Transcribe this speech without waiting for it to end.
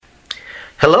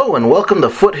Hello and welcome to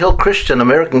Foothill Christian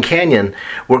American Canyon.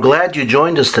 We're glad you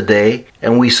joined us today,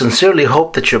 and we sincerely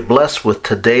hope that you're blessed with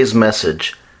today's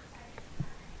message.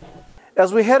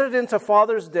 As we headed into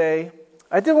Father's Day,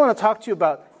 I did want to talk to you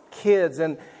about kids.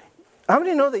 And how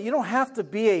many know that you don't have to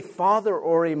be a father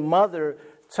or a mother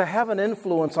to have an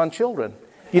influence on children?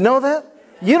 You know that?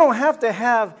 You don't have to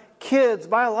have kids,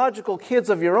 biological kids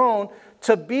of your own,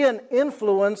 to be an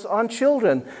influence on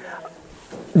children.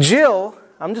 Jill,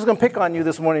 I'm just going to pick on you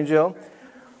this morning, Jill.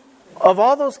 Of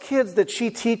all those kids that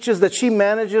she teaches, that she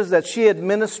manages, that she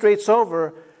administrates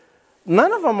over,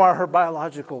 none of them are her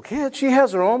biological kids. She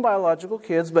has her own biological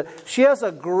kids, but she has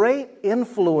a great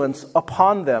influence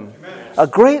upon them. Amen. A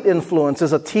great influence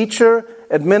as a teacher,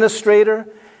 administrator.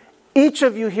 Each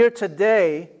of you here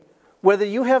today, whether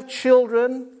you have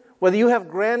children, whether you have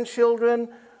grandchildren,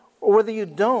 or whether you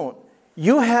don't,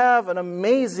 you have an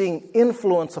amazing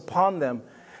influence upon them.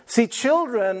 See,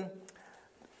 children,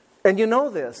 and you know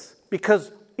this,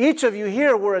 because each of you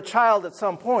here were a child at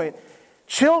some point,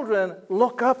 children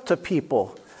look up to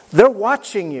people. They're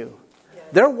watching you.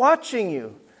 They're watching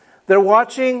you. They're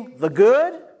watching the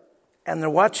good and they're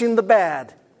watching the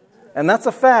bad. And that's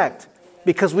a fact,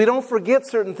 because we don't forget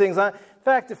certain things. In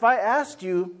fact, if I asked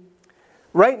you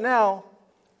right now,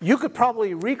 you could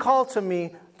probably recall to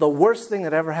me the worst thing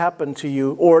that ever happened to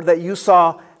you or that you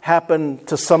saw happen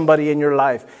to somebody in your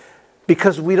life,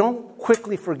 because we don't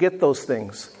quickly forget those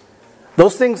things.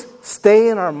 Those things stay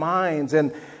in our minds,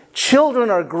 and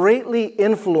children are greatly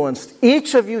influenced.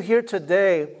 Each of you here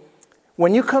today,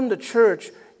 when you come to church,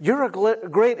 you're a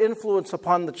great influence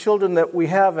upon the children that we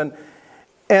have.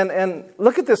 And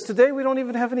look at this. Today, we don't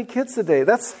even have any kids today.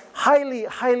 That's highly,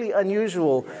 highly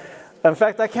unusual. In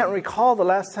fact, I can't recall the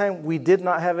last time we did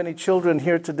not have any children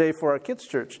here today for our kids'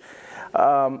 church.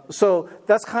 So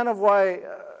that's kind of why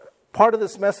part of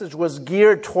this message was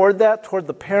geared toward that, toward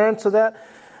the parents of that.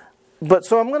 But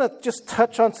so I'm going to just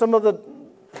touch on some of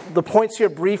the points here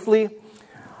briefly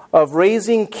of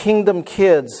raising kingdom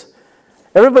kids.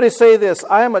 Everybody say this: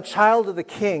 I am a child of the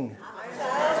King.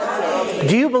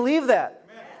 Do you believe that?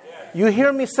 You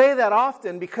hear me say that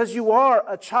often because you are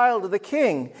a child of the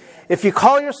King. If you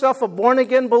call yourself a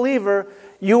born-again believer,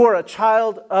 you are a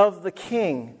child of the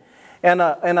King and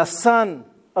a son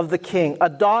of the King, a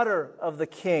daughter of the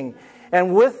King.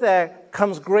 And with that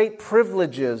comes great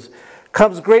privileges,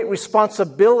 comes great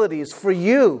responsibilities for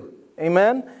you.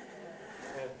 Amen?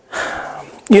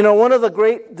 You know, one of the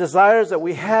great desires that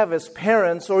we have as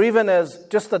parents, or even as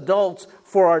just adults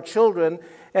for our children,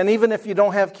 and even if you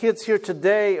don't have kids here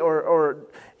today or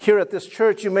here at this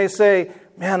church, you may say,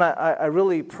 man, I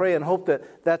really pray and hope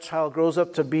that that child grows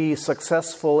up to be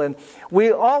successful. And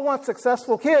we all want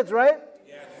successful kids, right?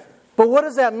 Yes. But what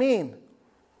does that mean?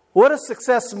 What does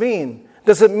success mean?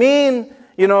 Does it mean,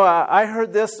 you know, I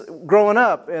heard this growing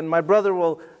up, and my brother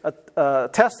will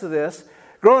attest to this.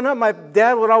 Growing up, my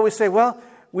dad would always say, well,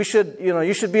 you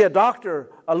should be a doctor,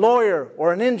 a lawyer,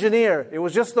 or an engineer. It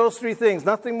was just those three things,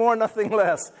 nothing more, nothing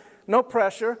less. No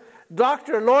pressure.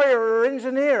 Doctor, lawyer, or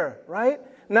engineer, right?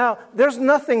 Now, there's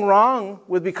nothing wrong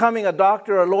with becoming a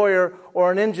doctor, a lawyer,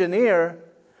 or an engineer.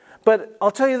 But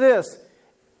I'll tell you this.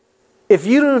 If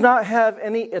you do not have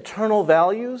any eternal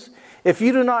values, if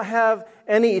you do not have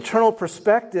any eternal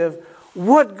perspective,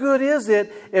 what good is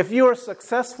it if you are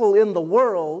successful in the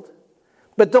world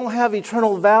but don't have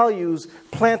eternal values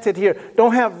planted here,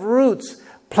 don't have roots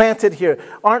planted here,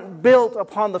 aren't built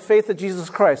upon the faith of Jesus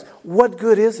Christ? What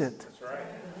good is it? That's right.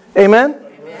 Amen?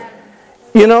 Amen.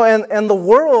 You know, and the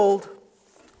world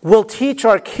will teach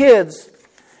our kids,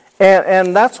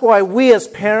 and that's why we as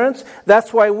parents,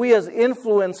 that's why we as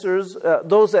influencers,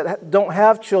 those that don't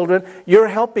have children, you're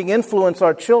helping influence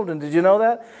our children. Did you know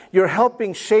that? You're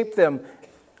helping shape them.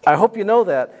 I hope you know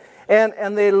that.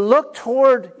 And they look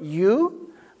toward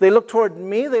you. They look toward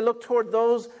me. They look toward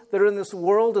those that are in this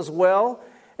world as well.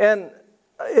 And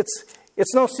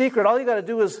it's no secret. All you got to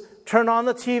do is turn on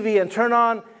the TV and turn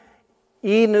on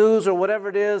E! News or whatever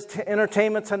it is,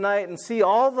 Entertainment Tonight, and see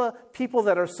all the people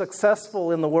that are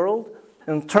successful in the world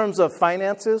in terms of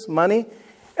finances, money,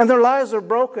 and their lives are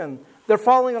broken. They're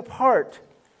falling apart.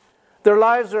 Their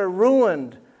lives are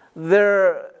ruined.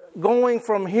 They're going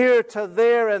from here to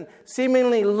there and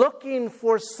seemingly looking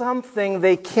for something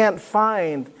they can't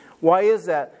find. Why is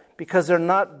that? Because they're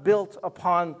not built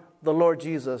upon the Lord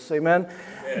Jesus. Amen?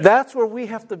 Amen. That's where we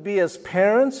have to be as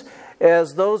parents,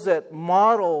 as those that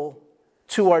model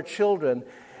to our children.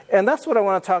 And that's what I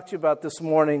want to talk to you about this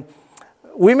morning.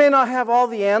 We may not have all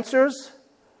the answers,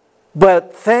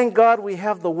 but thank God we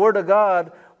have the Word of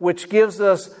God, which gives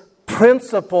us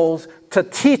principles to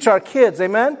teach our kids.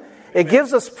 Amen? It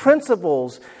gives us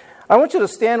principles. I want you to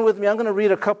stand with me. I'm going to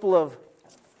read a couple of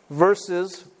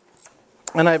verses,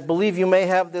 and I believe you may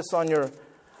have this on your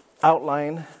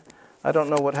outline. I don't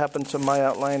know what happened to my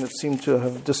outline. It seemed to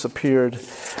have disappeared.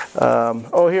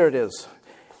 Here it is.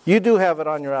 You do have it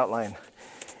on your outline.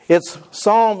 It's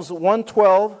Psalms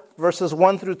 112, verses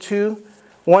 1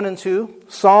 and 2.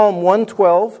 Psalm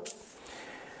 112.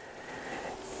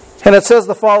 And it says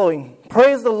the following: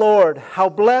 Praise the Lord, how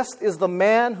blessed is the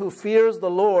man who fears the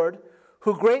Lord,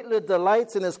 who greatly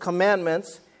delights in his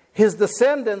commandments. His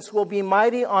descendants will be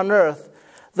mighty on earth.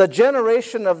 The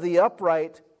generation of the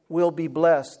upright will be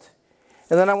blessed.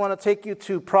 And then I want to take you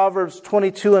to Proverbs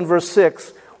 22 and verse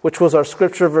 6, which was our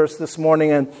scripture verse this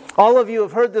morning. And all of you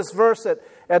have heard this verse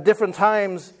at different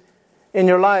times in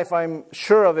your life, I'm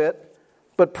sure of it.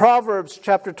 But Proverbs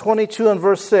chapter 22 and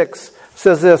verse 6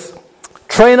 says this: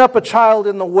 Train up a child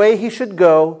in the way he should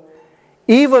go.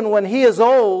 Even when he is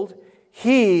old,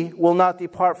 he will not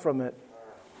depart from it.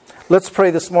 Let's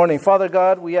pray this morning. Father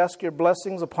God, we ask your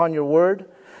blessings upon your word.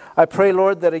 I pray,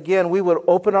 Lord, that again we would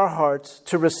open our hearts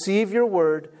to receive your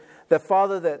word. That,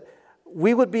 Father, that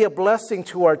we would be a blessing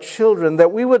to our children.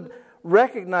 That we would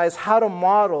recognize how to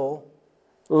model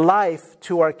life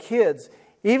to our kids.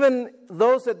 Even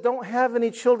those that don't have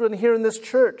any children here in this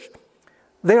church,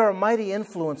 they are a mighty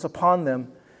influence upon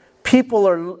them.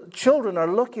 Children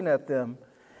are looking at them,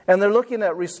 and they're looking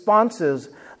at responses.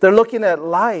 They're looking at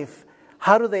life.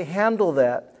 How do they handle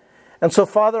that? And so,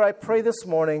 Father, I pray this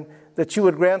morning that you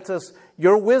would grant us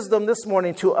your wisdom this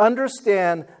morning to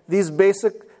understand these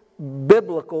basic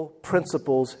biblical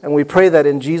principles. And we pray that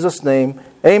in Jesus' name.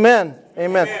 Amen.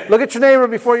 Amen. Amen. Look at your neighbor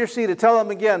before you're seated. Tell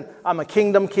them again, I'm a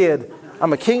kingdom kid.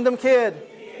 I'm a kingdom kid.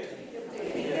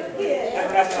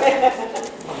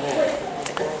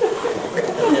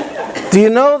 Do you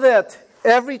know that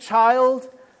every child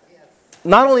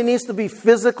not only needs to be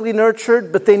physically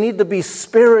nurtured, but they need to be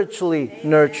spiritually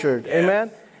nurtured?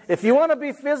 Amen? If you want to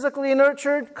be physically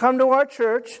nurtured, come to our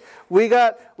church. We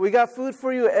got food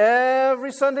for you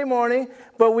every Sunday morning,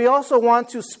 but we also want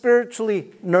to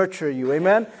spiritually nurture you.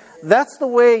 Amen? That's the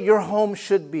way your home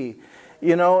should be.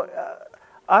 You know,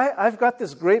 I've got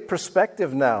this great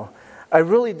perspective now. I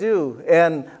really do.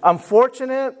 And I'm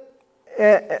fortunate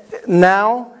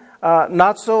now,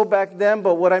 not so back then,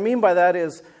 but what I mean by that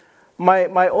is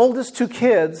my oldest two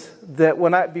kids,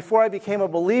 that before I became a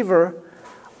believer,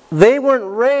 they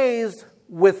weren't raised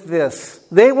with this.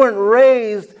 They weren't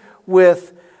raised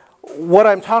with what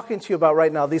I'm talking to you about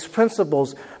right now, these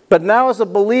principles. But now as a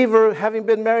believer, having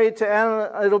been married to Anna,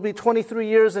 it'll be 23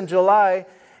 years in July,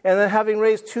 and then having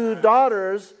raised two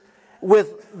daughters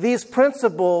with these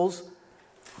principles,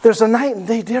 there's a night and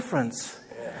day difference.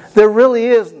 There really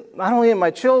is, not only in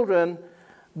my children,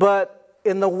 but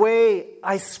in the way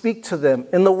I speak to them,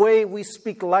 in the way we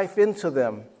speak life into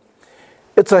them.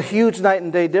 It's a huge night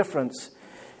and day difference.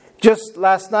 Just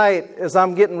last night, as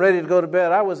I'm getting ready to go to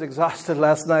bed, I was exhausted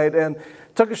last night and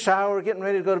took a shower, getting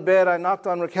ready to go to bed. I knocked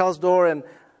on Raquel's door, and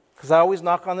because I always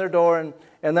knock on their door,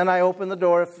 and then I open the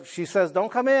door. If she says,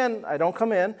 don't come in, I don't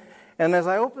come in. And as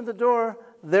I open the door,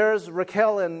 there's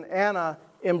Raquel and Anna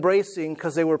embracing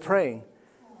because they were praying.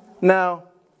 Now,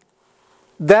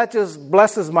 that just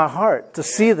blesses my heart to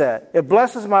see that. It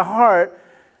blesses my heart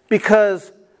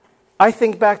because I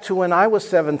think back to when I was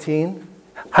 17,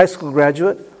 high school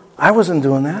graduate. I wasn't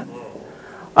doing that.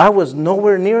 I was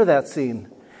nowhere near that scene.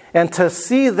 And to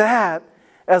see that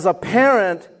as a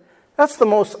parent, that's the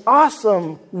most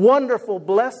awesome, wonderful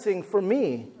blessing for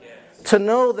me. Yes. To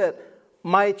know that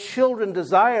my children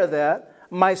desire that,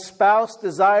 my spouse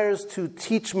desires to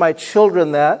teach my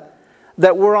children that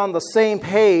we're on the same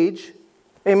page.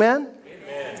 Amen?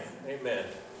 Amen. Amen.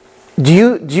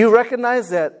 Do you recognize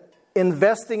that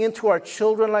investing into our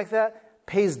children like that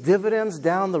pays dividends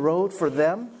down the road for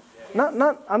them?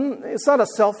 It's not a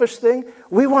selfish thing.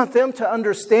 We want them to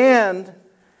understand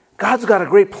God's got a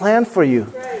great plan for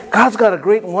you. God's got a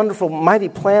great, wonderful, mighty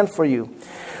plan for you.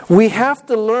 We have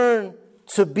to learn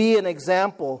to be an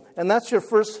example. And that's your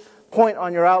first point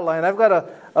on your outline. I've got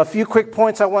a few quick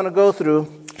points I want to go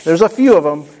through. There's a few of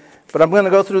them, but I'm going to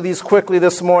go through these quickly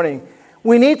this morning.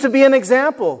 We need to be an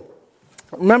example.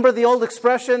 Remember the old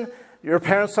expression? Your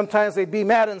parents sometimes they'd be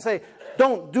mad and say,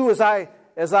 don't do as I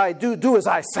do, do as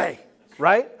I say.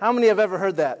 Right? How many have ever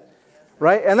heard that?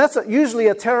 Right? And that's usually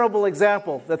a terrible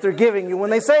example that they're giving you when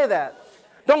they say that.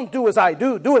 Don't do as I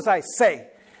do, do as I say.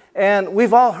 And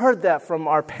we've all heard that from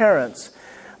our parents.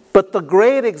 But the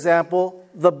great example,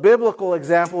 the biblical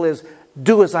example is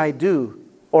do as I do.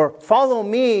 Or follow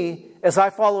me as I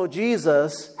follow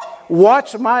Jesus.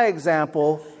 Watch my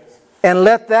example and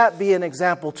let that be an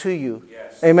example to you.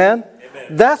 Yes. Amen? Amen?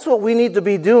 That's what we need to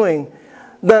be doing.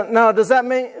 Now, does that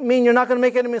mean you're not going to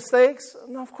make any mistakes?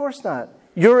 No, of course not.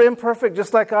 You're imperfect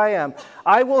just like I am.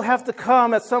 I will have to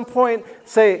come at some point,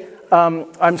 say,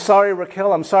 I'm sorry,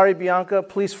 Raquel. I'm sorry, Bianca.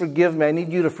 Please forgive me. I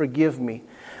need you to forgive me.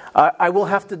 I will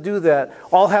have to do that.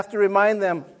 I'll have to remind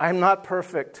them, I'm not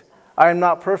perfect. I'm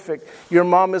not perfect. Your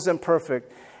mom isn't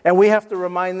perfect. And we have to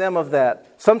remind them of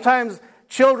that. Sometimes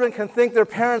children can think their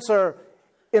parents are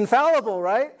infallible,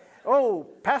 right? Oh,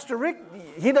 Pastor Rick,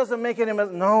 he doesn't make any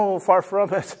mistakes. No, far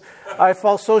from it. I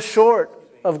fall so short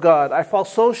of God. I fall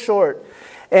so short.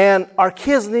 And our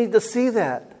kids need to see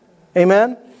that.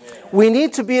 Amen? We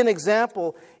need to be an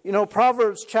example. You know,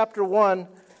 Proverbs chapter 1,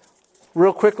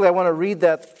 real quickly, I want to read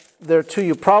that there to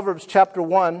you. Proverbs chapter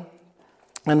 1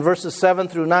 and verses 7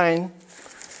 through 9.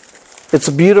 It's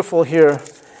beautiful here.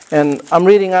 And I'm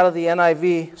reading out of the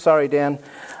NIV. Sorry, Dan.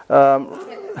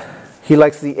 He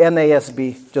likes the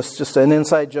NASB. Just an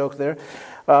inside joke there.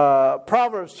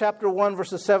 Proverbs chapter 1,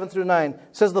 verses 7 through 9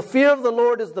 says, "The fear of the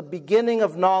Lord is the beginning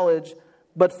of knowledge,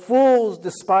 but fools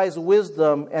despise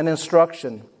wisdom and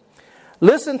instruction.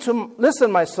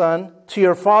 Listen, my son, to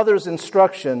your father's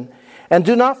instruction, and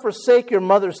do not forsake your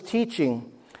mother's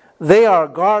teaching. They are a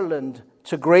garland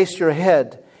to grace your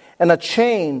head, and a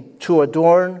chain to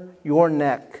adorn your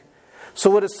neck." So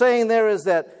what it's saying there is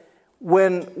that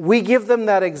when we give them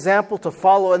that example to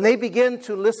follow, and they begin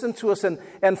to listen to us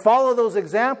and follow those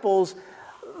examples,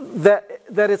 that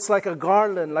it's like a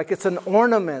garland, like it's an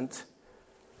ornament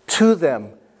to them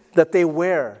that they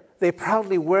wear. They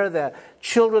proudly wear that.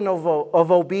 Children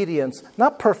of obedience.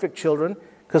 Not perfect children,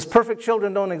 because perfect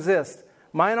children don't exist.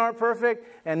 Mine aren't perfect,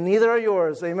 and neither are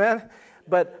yours. Amen?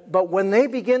 But when they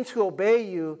begin to obey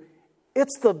you,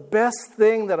 it's the best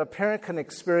thing that a parent can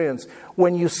experience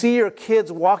when you see your kids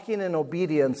walking in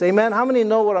obedience. Amen? How many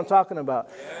know what I'm talking about?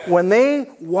 Yeah. When they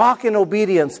walk in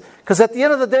obedience. Because at the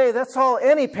end of the day, that's all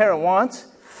any parent wants,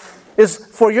 is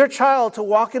for your child to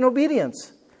walk in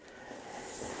obedience.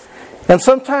 And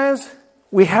sometimes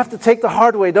we have to take the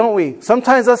hard way, don't we?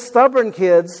 Sometimes us stubborn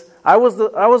kids, I was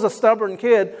a stubborn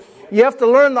kid, you have to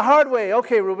learn the hard way.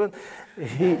 Okay, Reuben.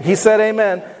 He said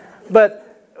amen. But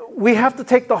we have to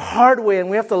take the hard way, and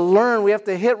we have to learn. We have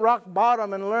to hit rock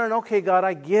bottom and learn, okay, God,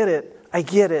 I get it. I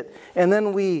get it. And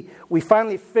then we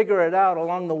finally figure it out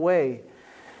along the way.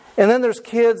 And then there's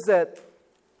kids that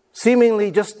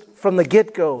seemingly just from the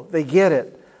get-go, they get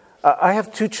it. I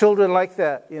have 2 children like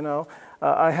that, you know.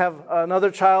 I have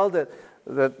another child that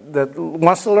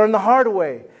wants to learn the hard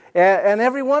way. And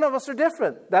every one of us are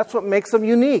different. That's what makes them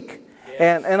unique.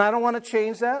 Yes. And I don't want to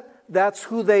change that. That's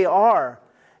who they are.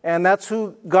 And that's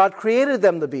who God created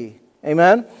them to be.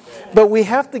 Amen? Yes. But we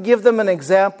have to give them an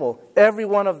example, every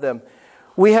one of them.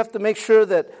 We have to make sure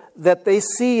that they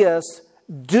see us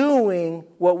doing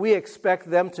what we expect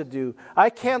them to do. I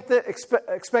can't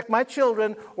expect my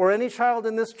children or any child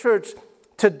in this church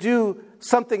to do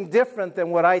something different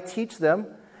than what I teach them.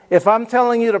 If I'm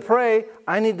telling you to pray,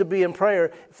 I need to be in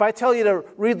prayer. If I tell you to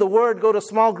read the Word, go to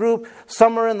small group,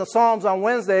 somewhere in the Psalms on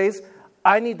Wednesdays,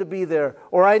 I need to be there.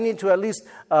 Or I need to at least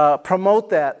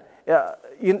promote that.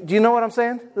 Do you know what I'm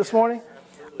saying this morning?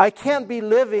 I can't be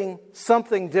living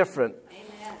something different.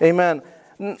 Amen.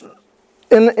 In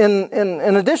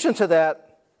addition to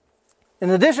that, in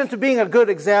addition to being a good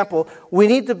example, we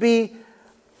need to be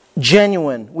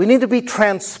genuine. We need to be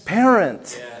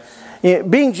transparent. Yes.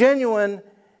 Being genuine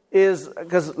is,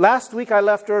 because last week I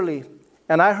left early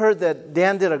and I heard that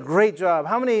Dan did a great job.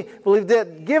 How many believe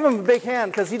that? Give him a big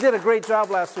hand, because he did a great job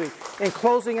last week in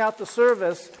closing out the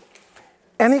service.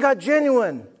 And he got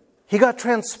genuine. He got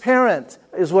transparent,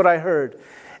 is what I heard.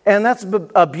 And that's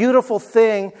a beautiful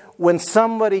thing when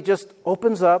somebody just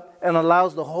opens up and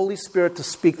allows the Holy Spirit to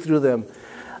speak through them.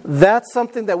 That's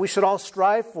something that we should all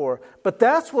strive for. But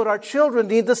that's what our children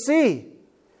need to see.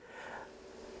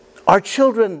 Our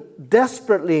children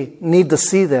desperately need to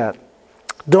see that.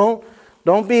 Don't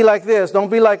be like this. Don't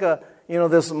be like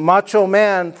this macho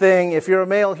man thing. If you're a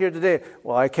male here today,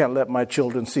 well, I can't let my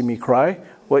children see me cry.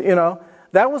 Well,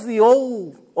 that was the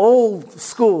old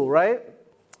school, right?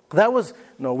 That was,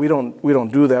 no, we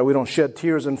don't do that. We don't shed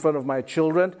tears in front of my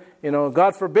children.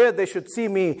 God forbid they should see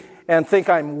me and think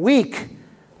I'm weak.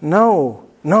 No,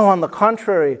 on the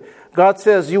contrary. God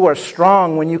says you are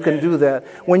strong when you can do that.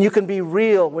 When you can be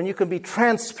real, when you can be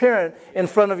transparent in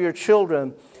front of your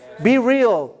children. Be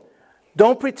real.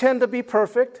 Don't pretend to be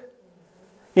perfect.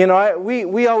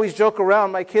 We always joke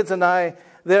around, my kids and I,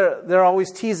 they're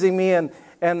always teasing me,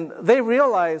 and they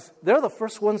realize, they're the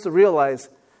first ones to realize,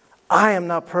 I am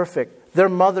not perfect. Their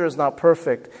mother is not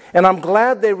perfect. And I'm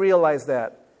glad they realize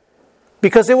that.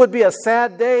 Because it would be a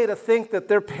sad day to think that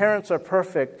their parents are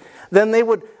perfect. Then they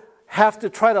would have to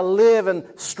try to live and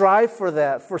strive for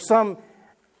that, for some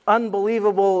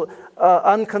unbelievable,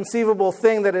 unconceivable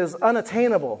thing that is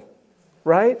unattainable.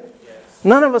 Right? Yes.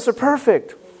 None of us are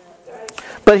perfect.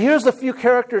 But here's a few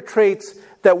character traits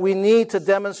that we need to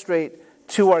demonstrate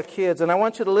to our kids. And I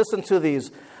want you to listen to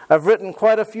these. I've written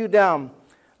quite a few down.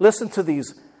 Listen to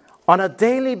these. On a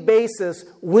daily basis,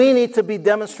 we need to be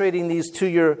demonstrating these to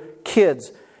your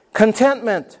kids.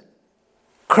 Contentment,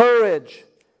 courage,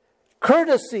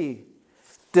 courtesy,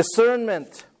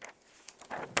 discernment.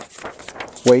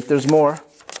 Wait, there's more.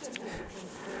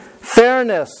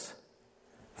 Fairness,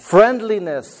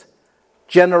 friendliness,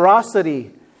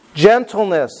 generosity,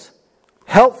 gentleness,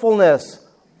 helpfulness,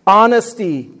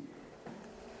 honesty.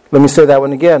 Let me say that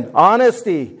one again.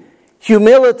 Honesty,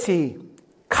 humility,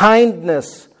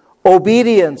 kindness,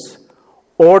 obedience,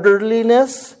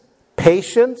 orderliness,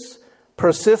 patience,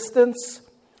 persistence,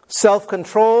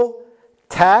 self-control,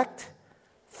 tact,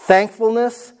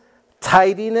 thankfulness,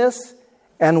 tidiness,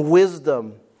 and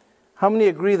wisdom. How many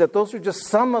agree that those are just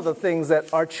some of the things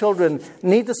that our children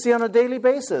need to see on a daily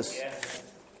basis? Yes.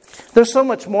 There's so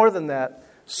much more than that.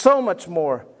 So much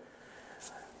more.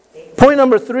 Point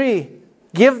number 3,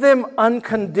 give them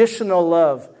unconditional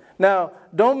love. Now,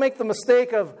 don't make the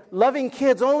mistake of loving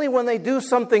kids only when they do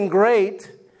something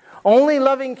great. Only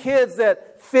loving kids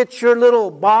that fit your little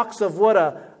box of what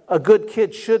a good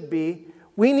kid should be.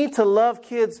 We need to love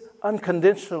kids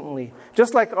unconditionally.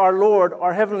 Just like our Lord,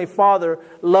 our Heavenly Father,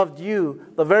 loved you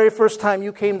the very first time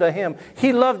you came to Him.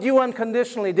 He loved you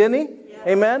unconditionally, didn't He? Yeah.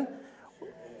 Amen?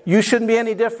 You shouldn't be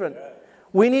any different.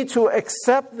 We need to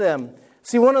accept them.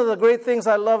 See, one of the great things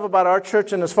I love about our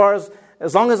church, and as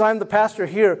long as I'm the pastor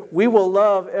here, we will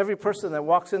love every person that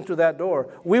walks in through that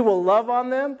door. We will love on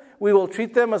them. We will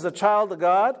treat them as a child of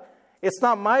God. It's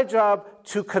not my job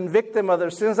to convict them of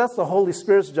their sins. That's the Holy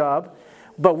Spirit's job.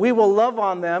 But we will love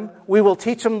on them. We will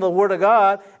teach them the Word of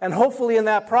God. And hopefully in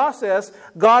that process,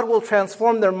 God will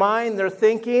transform their mind, their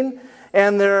thinking,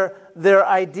 and their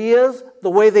ideas,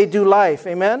 the way they do life.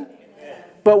 Amen? Amen.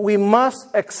 But we must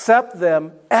accept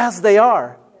them as they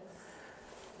are.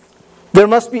 There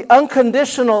must be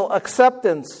unconditional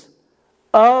acceptance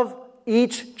of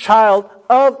each child,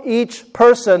 of each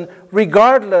person,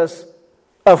 regardless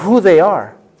of who they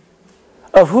are.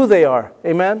 Of who they are.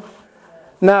 Amen?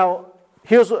 Now,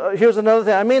 here's another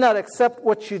thing. I may not accept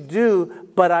what you do,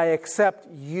 but I accept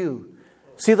you.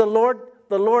 See, the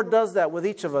Lord does that with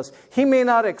each of us. He may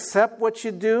not accept what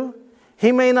you do.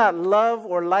 He may not love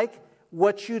or like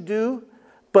what you do,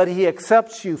 but He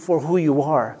accepts you for who you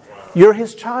are. You're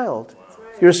His child.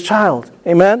 You're His child.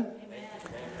 Amen?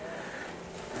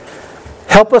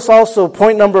 Help us also,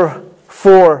 point number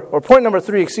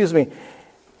 3, excuse me.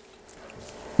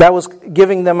 That was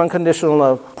giving them unconditional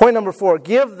love. Point number 4,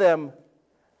 give them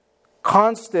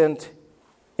constant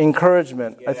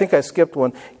encouragement. I think I skipped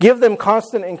one. Give them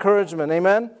constant encouragement.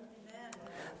 Amen?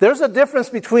 There's a difference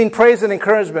between praise and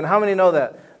encouragement. How many know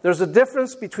that? There's a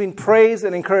difference between praise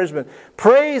and encouragement.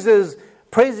 Praise is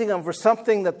praising them for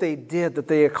something that they did, that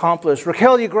they accomplished.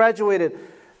 Raquel, you graduated.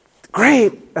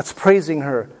 Great. That's praising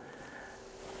her.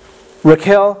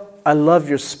 Raquel, I love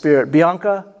your spirit.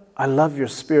 Bianca, I love your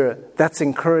spirit. That's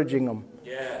encouraging them.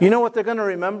 Yeah. You know what they're going to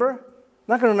remember?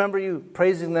 They're not going to remember you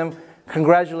praising them,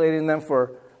 congratulating them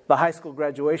for the high school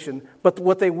graduation. But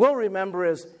what they will remember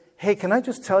is, hey, can I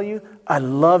just tell you, I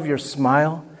love your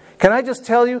smile. Can I just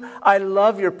tell you, I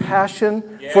love your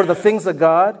passion for the things of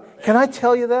God? Can I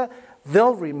tell you that?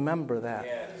 They'll remember that.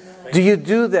 Yes. Do you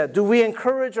do that? Do we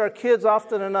encourage our kids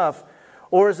often enough?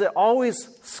 Or is it always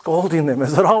scolding them?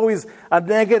 Is it always a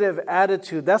negative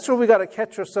attitude? That's where we got to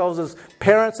catch ourselves as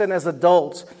parents and as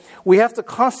adults. We have to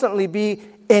constantly be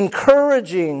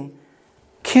encouraging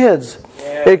kids.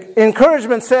 Yes.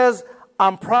 Encouragement says,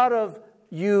 I'm proud of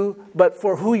you, but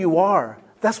for who you are.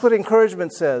 That's what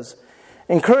encouragement says.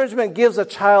 Encouragement gives a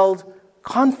child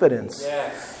confidence.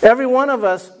 Yes. Every one of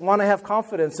us want to have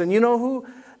confidence. And you know who?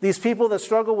 These people that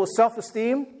struggle with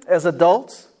self-esteem as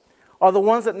adults are the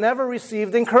ones that never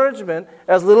received encouragement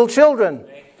as little children.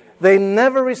 They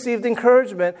never received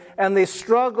encouragement, and they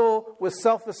struggle with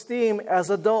self-esteem as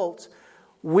adults.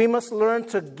 We must learn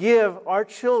to give our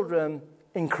children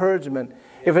encouragement.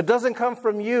 If it doesn't come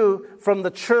from you, from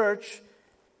the church,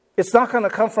 it's not going to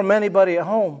come from anybody at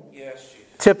home. Yes,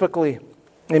 typically.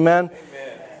 Amen?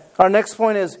 Amen. Our next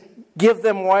point is give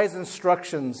them wise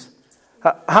instructions.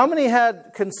 How many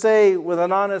can say with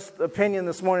an honest opinion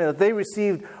this morning that they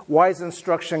received wise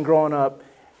instruction growing up?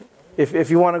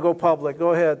 If you want to go public,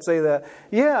 go ahead, say that.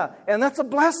 Yeah, and that's a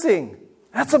blessing.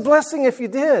 That's a blessing if you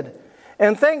did.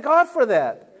 And thank God for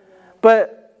that.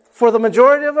 But for the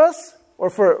majority of us, or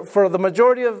for the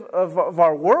majority of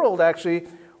our world, actually,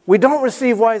 we don't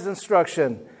receive wise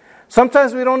instruction.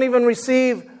 Sometimes we don't even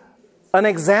receive an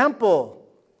example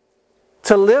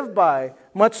to live by,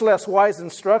 much less wise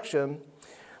instruction.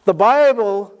 The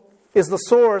Bible is the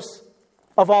source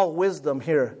of all wisdom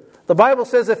here. The Bible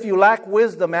says if you lack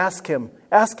wisdom, ask Him.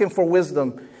 Ask Him for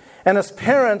wisdom. And as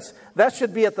parents, that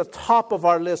should be at the top of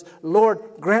our list. Lord,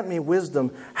 grant me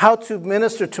wisdom. How to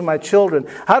minister to my children.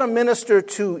 How to minister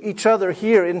to each other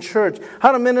here in church.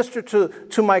 How to minister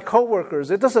to my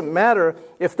coworkers. It doesn't matter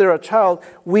if they're a child.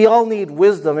 We all need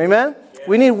wisdom. Amen? Yeah.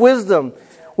 We need wisdom.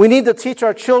 We need to teach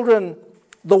our children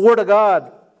the Word of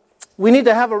God. We need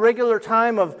to have a regular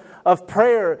time of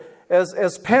prayer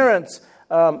as parents.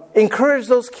 Encourage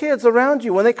those kids around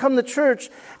you when they come to church,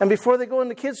 and before they go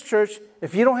into kids' church,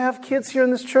 if you don't have kids here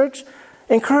in this church,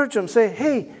 encourage them. Say,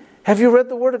 hey, have you read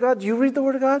the Word of God? Do you read the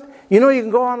Word of God? You know you can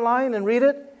go online and read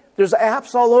it. There's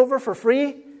apps all over for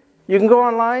free. You can go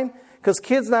online, because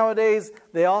kids nowadays,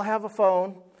 they all have a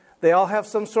phone. They all have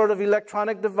some sort of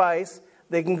electronic device.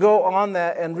 They can go on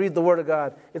that and read the Word of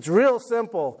God. It's real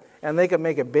simple, and they can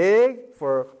make it big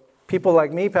for people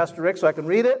like me, Pastor Rick, so I can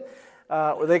read it.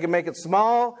 Or they can make it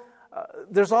small.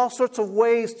 There's all sorts of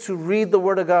ways to read the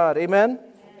Word of God. Amen?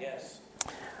 Yes.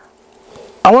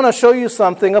 I want to show you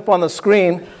something up on the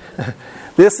screen.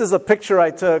 This is a picture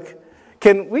I took.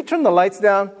 Can we turn the lights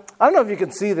down? I don't know if you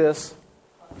can see this.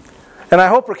 And I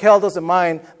hope Raquel doesn't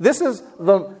mind. This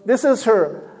is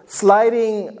her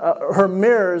sliding, her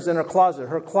mirrors in her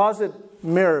closet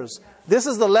mirrors. This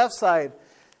is the left side.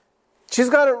 She's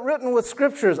got it written with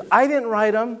scriptures. I didn't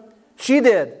write them. She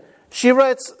did. She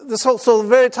writes this whole, so the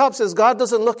very top says, God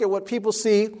doesn't look at what people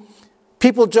see.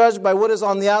 People judge by what is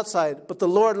on the outside, but the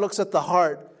Lord looks at the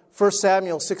heart. 1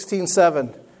 Samuel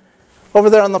 16:7. Over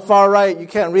there on the far right, you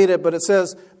can't read it, but it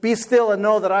says, be still and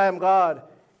know that I am God,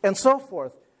 and so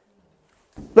forth.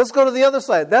 Let's go to the other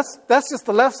side. That's just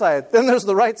the left side. Then there's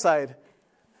the right side.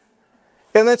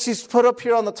 And then she's put up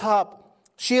here on the top.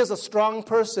 She is a strong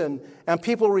person, and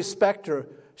people respect her.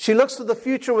 She looks to the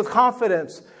future with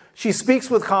confidence. She speaks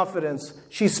with confidence.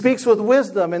 She speaks with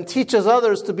wisdom and teaches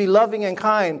others to be loving and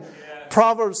kind. Yes.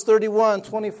 Proverbs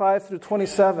 31:25 through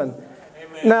 27.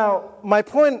 Amen. Now, my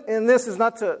point in this is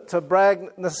not to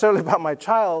brag necessarily about my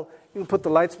child. You can put the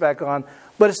lights back on.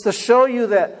 But it's to show you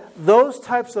that those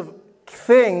types of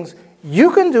things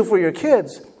you can do for your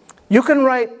kids. You can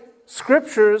write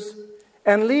scriptures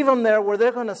and leave them there where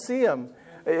they're going to see them.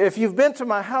 If you've been to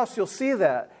my house, you'll see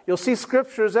that. You'll see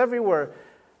scriptures everywhere.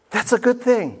 That's a good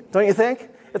thing, don't you think?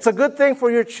 It's a good thing for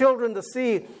your children to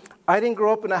see. I didn't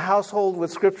grow up in a household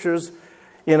with scriptures.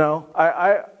 You know,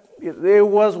 it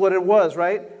was what it was,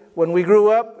 right? When we grew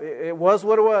up, it was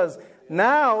what it was.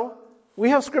 Now, we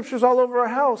have scriptures all over our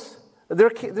house.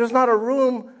 There's not a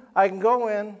room I can go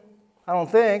in, I don't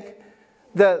think,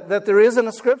 that there isn't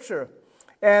a scripture.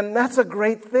 And that's a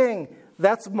great thing.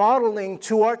 That's modeling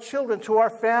to our children, to our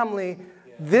family.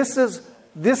 This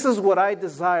is what I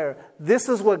desire. This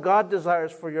is what God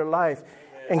desires for your life.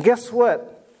 Amen. And guess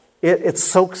what? It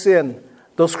soaks in.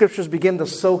 Those scriptures begin to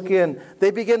soak in.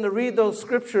 They begin to read those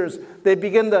scriptures. They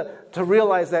begin to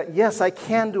realize that, yes, I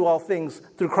can do all things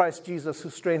through Christ Jesus who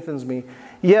strengthens me.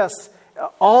 Yes,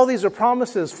 all these are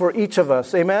promises for each of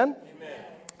us. Amen? Amen.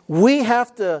 We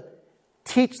have to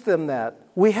teach them that.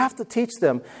 We have to teach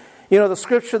them. You know, the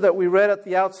scripture that we read at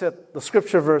the outset, the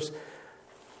scripture verse,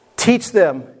 teach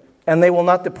them and they will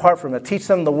not depart from it. Teach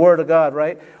them the Word of God,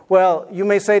 right? Well, you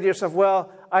may say to yourself,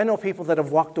 well, I know people that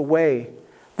have walked away.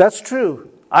 That's true.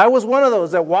 I was one of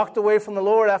those that walked away from the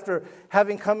Lord after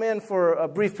having come in for a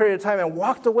brief period of time and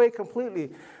walked away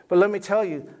completely. But let me tell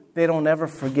you, they don't ever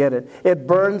forget it. It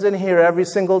burns in here every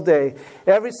single day.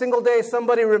 Every single day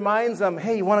somebody reminds them,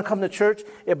 hey, you want to come to church?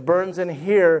 It burns in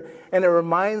here and it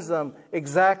reminds them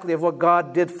exactly of what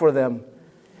God did for them.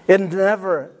 It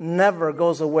never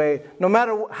goes away. No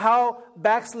matter how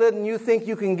backslidden you think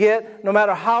you can get, no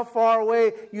matter how far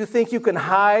away you think you can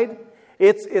hide,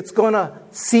 it's going to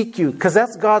seek you. Because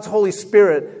that's God's Holy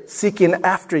Spirit seeking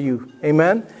after you.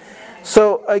 Amen?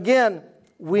 So again,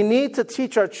 we need to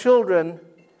teach our children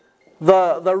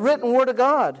the written Word of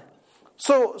God.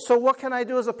 So what can I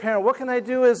do as a parent? What can I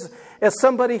do as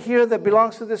somebody here that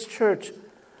belongs to this church?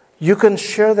 You can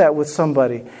share that with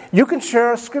somebody. You can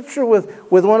share a scripture with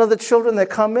one of the children that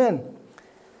come in.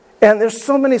 And there's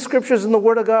so many scriptures in the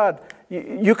Word of God.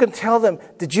 You can tell them,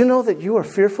 did you know that you are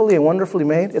fearfully and wonderfully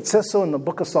made? It says so in the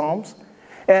book of Psalms.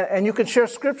 And you can share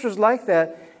scriptures like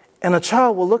that, and a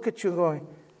child will look at you going,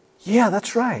 yeah,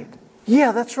 that's right.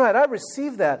 Yeah, that's right. I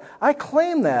received that. I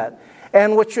claim that.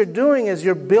 And what you're doing is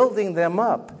you're building them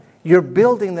up. You're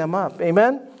building them up.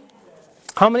 Amen?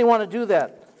 How many want to do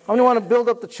that? How many want to build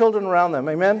up the children around them?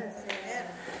 Amen?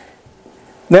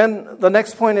 Then the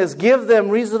next point is give them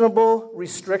reasonable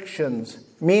restrictions,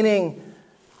 meaning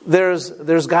there's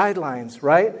guidelines,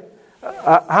 right?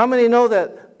 How many know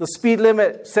that the speed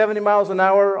limit, 70 miles an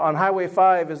hour on Highway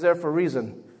 5, is there for a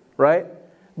reason, right?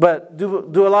 But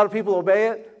do a lot of people obey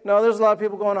it? No, there's a lot of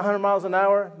people going 100 miles an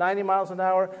hour, 90 miles an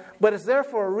hour. But it's there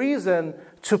for a reason,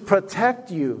 to protect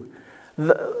you.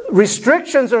 The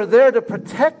restrictions are there to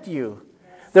protect you.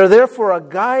 They're there for a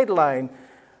guideline.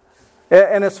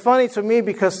 And it's funny to me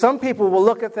because some people will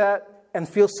look at that and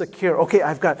feel secure. Okay,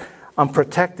 I'm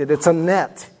protected. It's a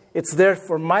net. It's there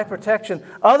for my protection.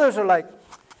 Others are like,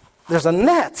 there's a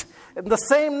net. And the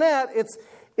same net,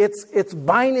 it's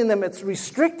binding them, it's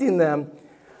restricting them.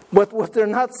 But what they're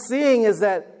not seeing is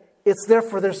that it's there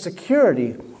for their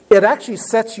security. It actually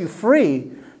sets you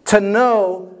free to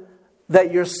know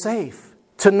that you're safe,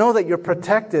 to know that you're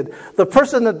protected. The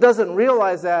person that doesn't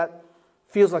realize that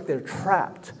feels like they're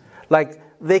trapped, like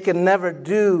they can never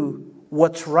do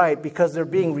what's right because they're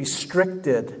being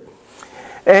restricted.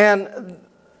 And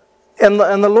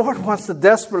the Lord wants to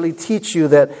desperately teach you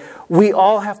that we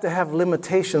all have to have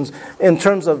limitations in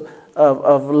terms of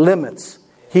limits.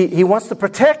 He wants to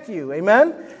protect you.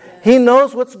 Amen? He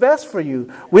knows what's best for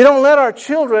you. We don't let our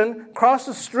children cross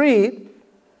the street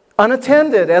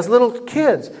unattended as little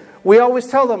kids. We always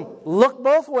tell them, look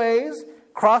both ways,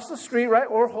 cross the street, right?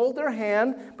 Or hold their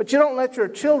hand. But you don't let your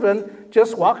children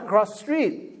just walk across the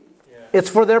street. Yeah. It's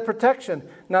for their protection.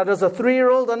 Now, does a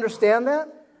 3-year-old understand that?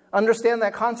 Understand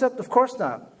that concept? Of course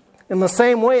not. In the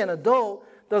same way, an adult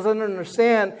doesn't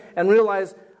understand and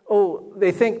realize,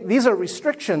 they think these are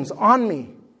restrictions on me.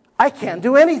 I can't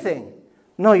do anything.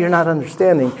 No, you're not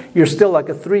understanding. You're still like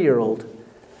a 3-year-old.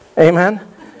 Amen?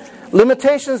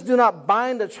 Limitations do not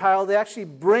bind a child. They actually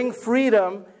bring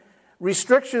freedom.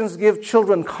 Restrictions give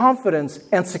children confidence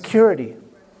and security.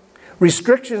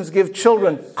 Restrictions give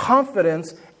children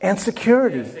confidence and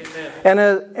security. Yes, and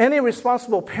any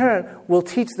responsible parent will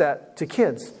teach that to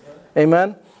kids.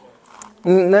 Amen?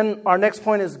 And then our next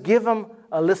point is give them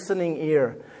a listening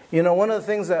ear. You know, one of the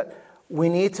things that we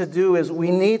need to do is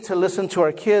we need to listen to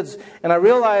our kids. And I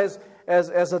realize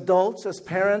as adults, as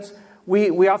parents,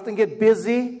 we often get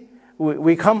busy.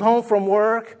 We come home from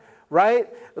work, right?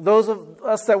 Those of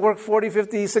us that work 40,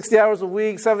 50, 60 hours a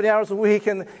week, 70 hours a week,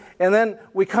 and then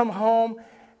we come home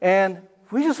and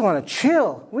we just want to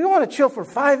chill. We want to chill for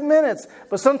 5 minutes.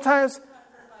 But sometimes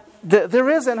there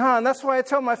isn't, huh? And that's why I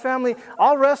tell my family,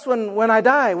 I'll rest when I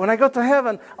die. When I go to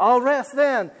heaven, I'll rest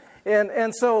then.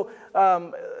 And so,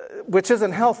 which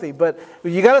isn't healthy, but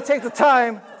you got to take the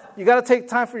time. You got to take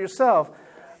time for yourself.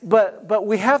 But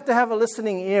we have to have a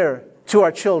listening ear to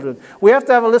our children. We have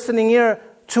to have a listening ear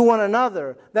to one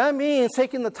another. That means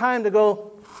taking the time to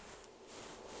go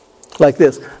like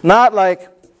this. Not like,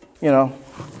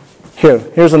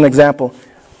 here's an example.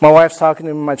 My wife's talking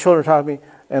to me, my children are talking to me,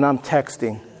 and I'm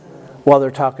texting while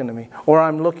they're talking to me. Or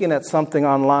I'm looking at something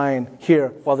online here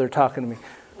while they're talking to me.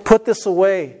 Put this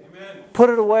away. Amen. Put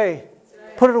it away.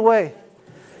 Put it away.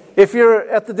 If you're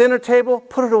at the dinner table,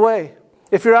 put it away.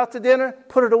 If you're out to dinner,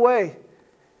 put it away.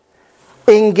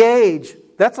 Engage.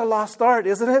 That's a lost art,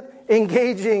 isn't it?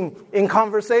 Engaging in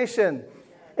conversation.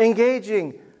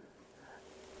 Engaging.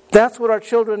 That's what our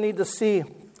children need to see.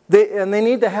 They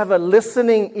need to have a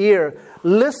listening ear.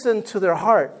 Listen to their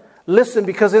heart. Listen,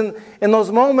 because in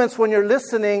those moments when you're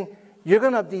listening, you're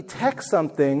going to detect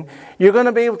something. You're going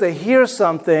to be able to hear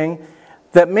something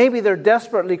that maybe they're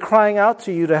desperately crying out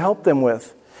to you to help them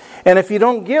with. And if you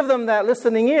don't give them that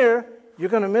listening ear, you're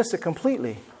going to miss it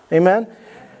completely. Amen?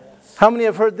 How many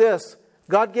have heard this?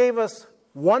 God gave us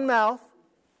one mouth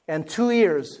and 2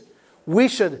 ears. We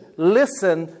should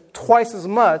listen twice as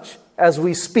much as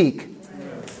we speak.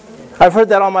 I've heard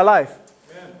that all my life.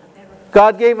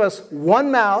 God gave us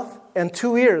one mouth and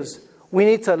 2 ears. We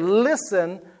need to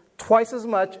listen twice as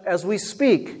much as we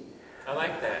speak. I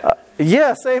like that.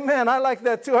 Yes, amen. I like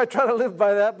that too. I try to live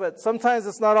by that, but sometimes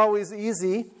it's not always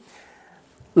easy.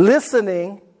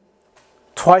 Listening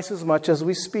twice as much as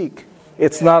we speak.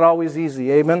 It's not always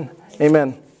easy. Amen.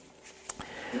 Amen.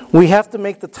 We have to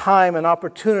make the time and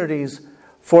opportunities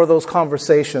for those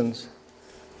conversations.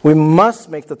 We must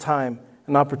make the time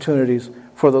and opportunities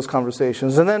for those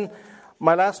conversations. And then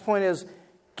my last point is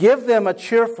give them a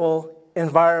cheerful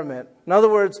environment. In other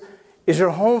words, is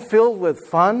your home filled with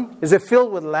fun? Is it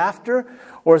filled with laughter?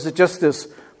 Or is it just this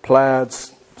plaid,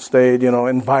 staid,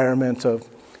 environment of,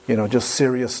 just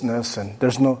seriousness, and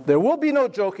there will be no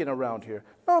joking around here.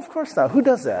 No, of course not. Who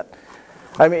does that?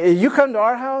 I mean, you come to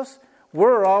our house,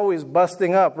 we're always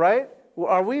busting up, right?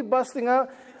 Are we busting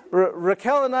up?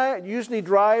 Raquel and I usually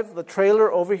drive the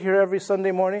trailer over here every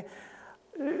Sunday morning.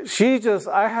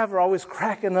 I have her always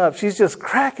cracking up. She's just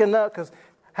cracking up because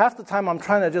half the time I'm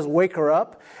trying to just wake her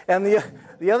up. And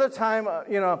the other time,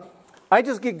 I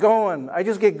just get going.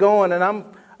 And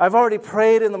I've already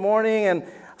prayed in the morning, and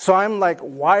so I'm like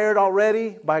wired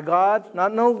already by God,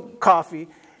 no coffee.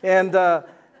 And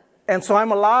so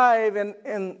I'm alive,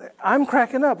 and I'm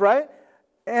cracking up, right?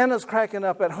 Anna's cracking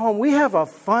up at home. We have a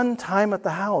fun time at the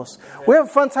house. We have a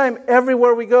fun time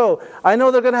everywhere we go. I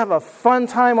know they're going to have a fun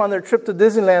time on their trip to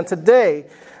Disneyland today.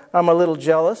 I'm a little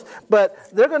jealous. But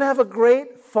they're going to have a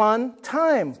great, fun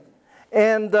time.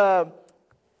 And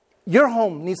your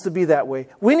home needs to be that way.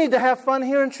 We need to have fun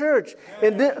here in church.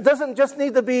 It doesn't just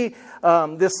need to be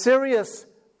this serious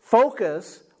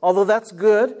focus, although that's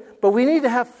good. But we need to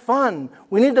have fun.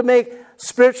 We need to make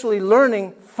spiritually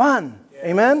learning fun.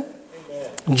 Amen?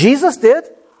 Jesus did.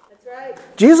 That's right.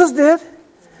 Jesus did.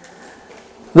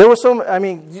 There were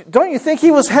don't you think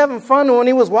he was having fun when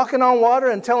he was walking on water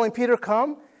and telling Peter,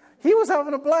 come? He was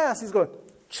having a blast. He's going,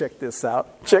 check this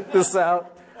out. Check this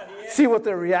out. See what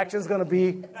their reaction is going to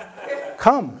be.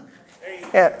 Come.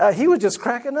 And, he was just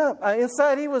cracking up.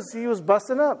 Inside he was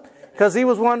busting up because he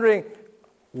was wondering,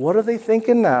 what are they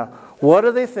thinking now? What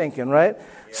are they thinking, right?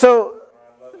 So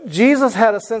Jesus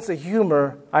had a sense of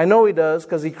humor. I know he does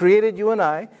because he created you and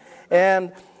I.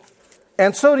 And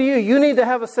so do you. You need to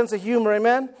have a sense of humor,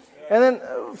 amen? And then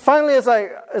finally, as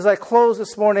I close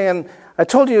this morning, and I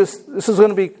told you this is going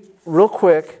to be real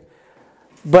quick,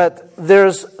 but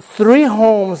there's 3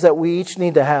 homes that we each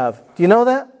need to have. Do you know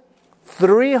that?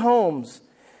 3 homes.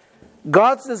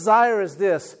 God's desire is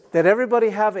this, that everybody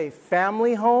have a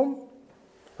family home,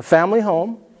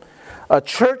 a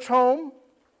church home,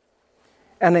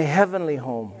 and a heavenly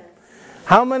home.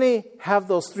 How many have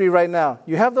those 3 right now?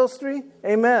 You have those 3?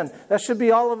 Amen. That should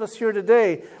be all of us here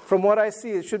today. From what I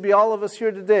see, it should be all of us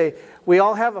here today. We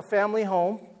all have a family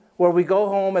home where we go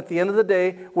home at the end of the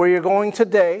day, where you're going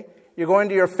today. You're going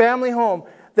to your family home.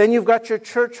 Then you've got your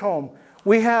church home.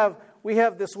 We have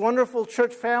this wonderful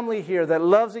church family here that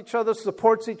loves each other,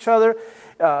 supports each other,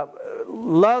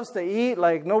 loves to eat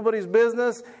like nobody's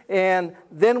business. And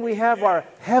then we have our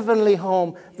heavenly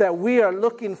home that we are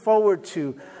looking forward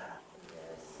to.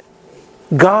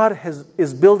 God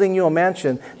is building you a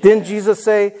mansion. Didn't Jesus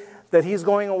say that He's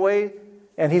going away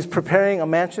and He's preparing a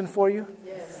mansion for you?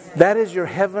 Yes. That is your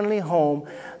heavenly home.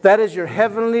 That is your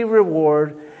heavenly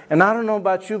reward. And I don't know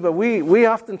about you, but we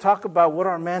often talk about what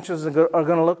our mansions are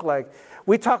going to look like.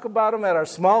 We talk about them at our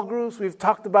small groups. We've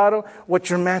talked about them, what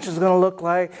your mansion is going to look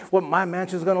like, what my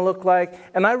mansion is going to look like.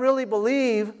 And I really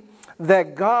believe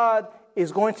that God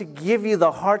is going to give you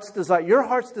the heart's desire, your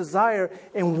heart's desire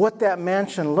in what that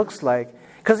mansion looks like.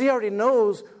 Because He already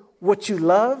knows what you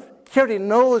love. He already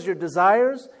knows your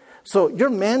desires. So your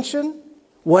mansion,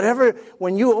 whatever,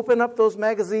 when you open up those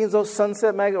magazines, those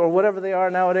Sunset magazines, or whatever they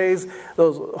are nowadays,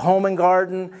 those Home and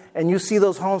Garden, and you see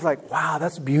those homes like, wow,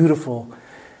 that's beautiful.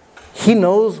 He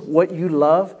knows what you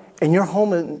love, and your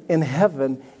home in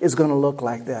heaven is going to look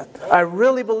like that. I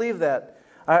really believe that.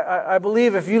 I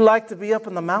believe if you like to be up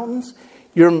in the mountains,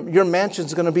 your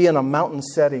mansion's going to be in a mountain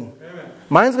setting. Amen.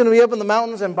 Mine's going to be up in the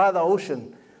mountains and by the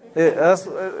ocean.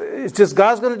 It's just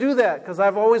God's going to do that because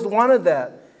I've always wanted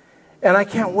that. And I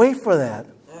can't wait for that.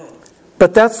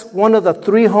 But that's one of the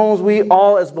 3 homes we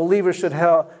all as believers should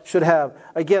have.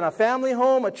 Again, a family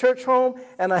home, a church home,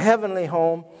 and a heavenly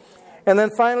home. And then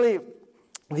finally,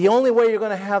 the only way you're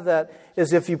going to have that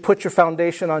is if you put your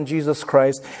foundation on Jesus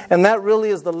Christ. And that really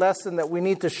is the lesson that we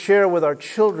need to share with our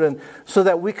children so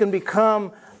that we can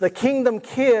become the kingdom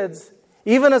kids,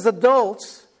 even as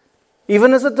adults,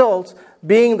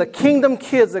 being the kingdom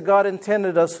kids that God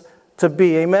intended us to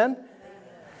be. Amen?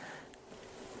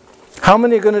 How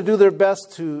many are going to do their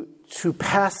best to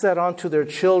pass that on to their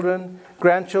children,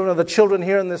 grandchildren, the children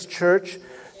here in this church,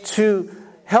 to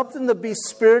help them to be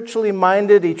spiritually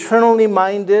minded, eternally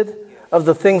minded of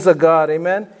the things of God.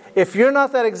 Amen? If you're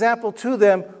not that example to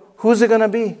them, who's it going to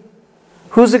be?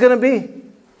 Who's it going to be?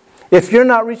 If you're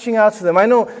not reaching out to them. I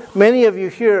know many of you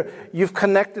here, you've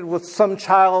connected with some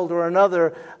child or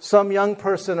another, some young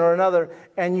person or another,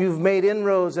 and you've made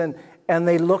inroads and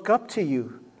they look up to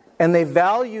you. And they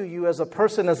value you as a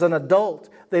person, as an adult.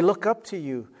 They look up to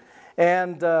you.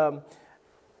 And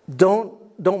don't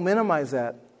minimize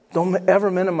that. Don't ever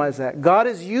minimize that. God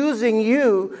is using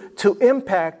you to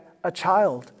impact a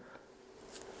child.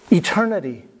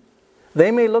 Eternity.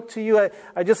 They may look to you.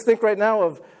 I just think right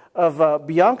now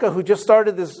Bianca, who just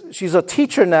started this. She's a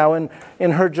teacher now in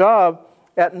her job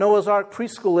at Noah's Ark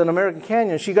Preschool in American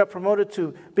Canyon. She got promoted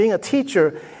to being a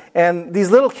teacher. And these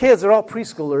little kids are all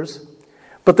preschoolers,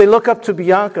 but they look up to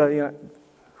Bianca. You know,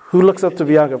 who looks up to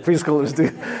Bianca? Preschoolers do.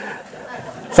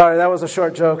 Sorry, that was a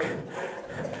short joke.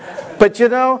 But you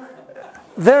know,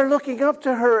 they're looking up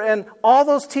to her, and all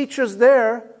those teachers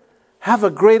there have a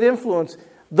great influence.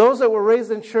 Those that were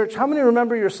raised in church, how many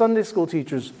remember your Sunday school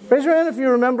teachers? Raise your hand if you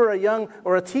remember a young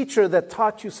or a teacher that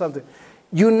taught you something.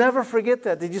 You never forget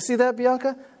that. Did you see that,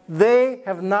 Bianca? They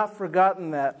have not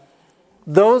forgotten that.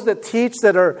 Those that teach,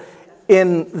 that are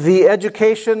in the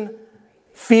education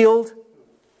field,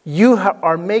 you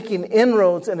are making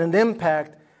inroads and an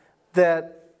impact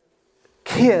that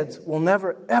kids will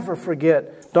never, ever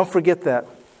forget. Don't forget that.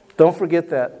 Don't forget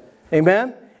that.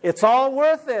 Amen? It's all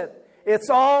worth it.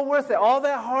 It's all worth it. All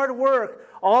that hard work,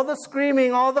 all the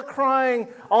screaming, all the crying,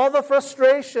 all the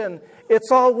frustration,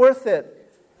 it's all worth it.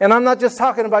 And I'm not just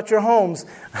talking about your homes.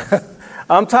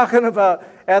 I'm talking about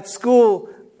at school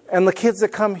and the kids that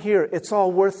come here. It's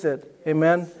all worth it.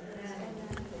 Amen?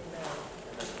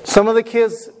 Some of the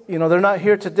kids, you know, they're not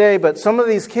here today, but some of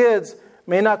these kids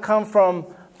may not come from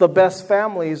the best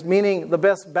families, meaning the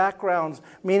best backgrounds,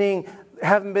 meaning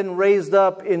haven't been raised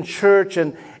up in church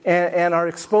and are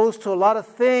exposed to a lot of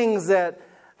things that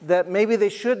maybe they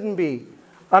shouldn't be.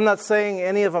 I'm not saying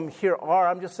any of them here are.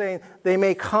 I'm just saying they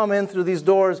may come in through these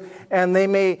doors and they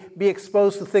may be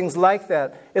exposed to things like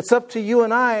that. It's up to you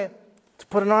and I to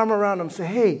put an arm around them and say,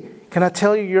 hey, can I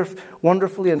tell you you're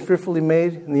wonderfully and fearfully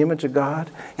made in the image of God?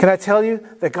 Can I tell you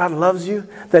that God loves you,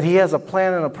 that He has a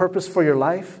plan and a purpose for your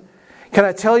life? Can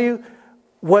I tell you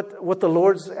what the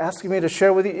Lord's asking me to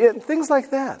share with you? Things like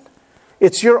that.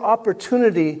 It's your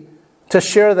opportunity to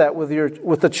share that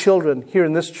with the children here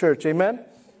in this church. Amen?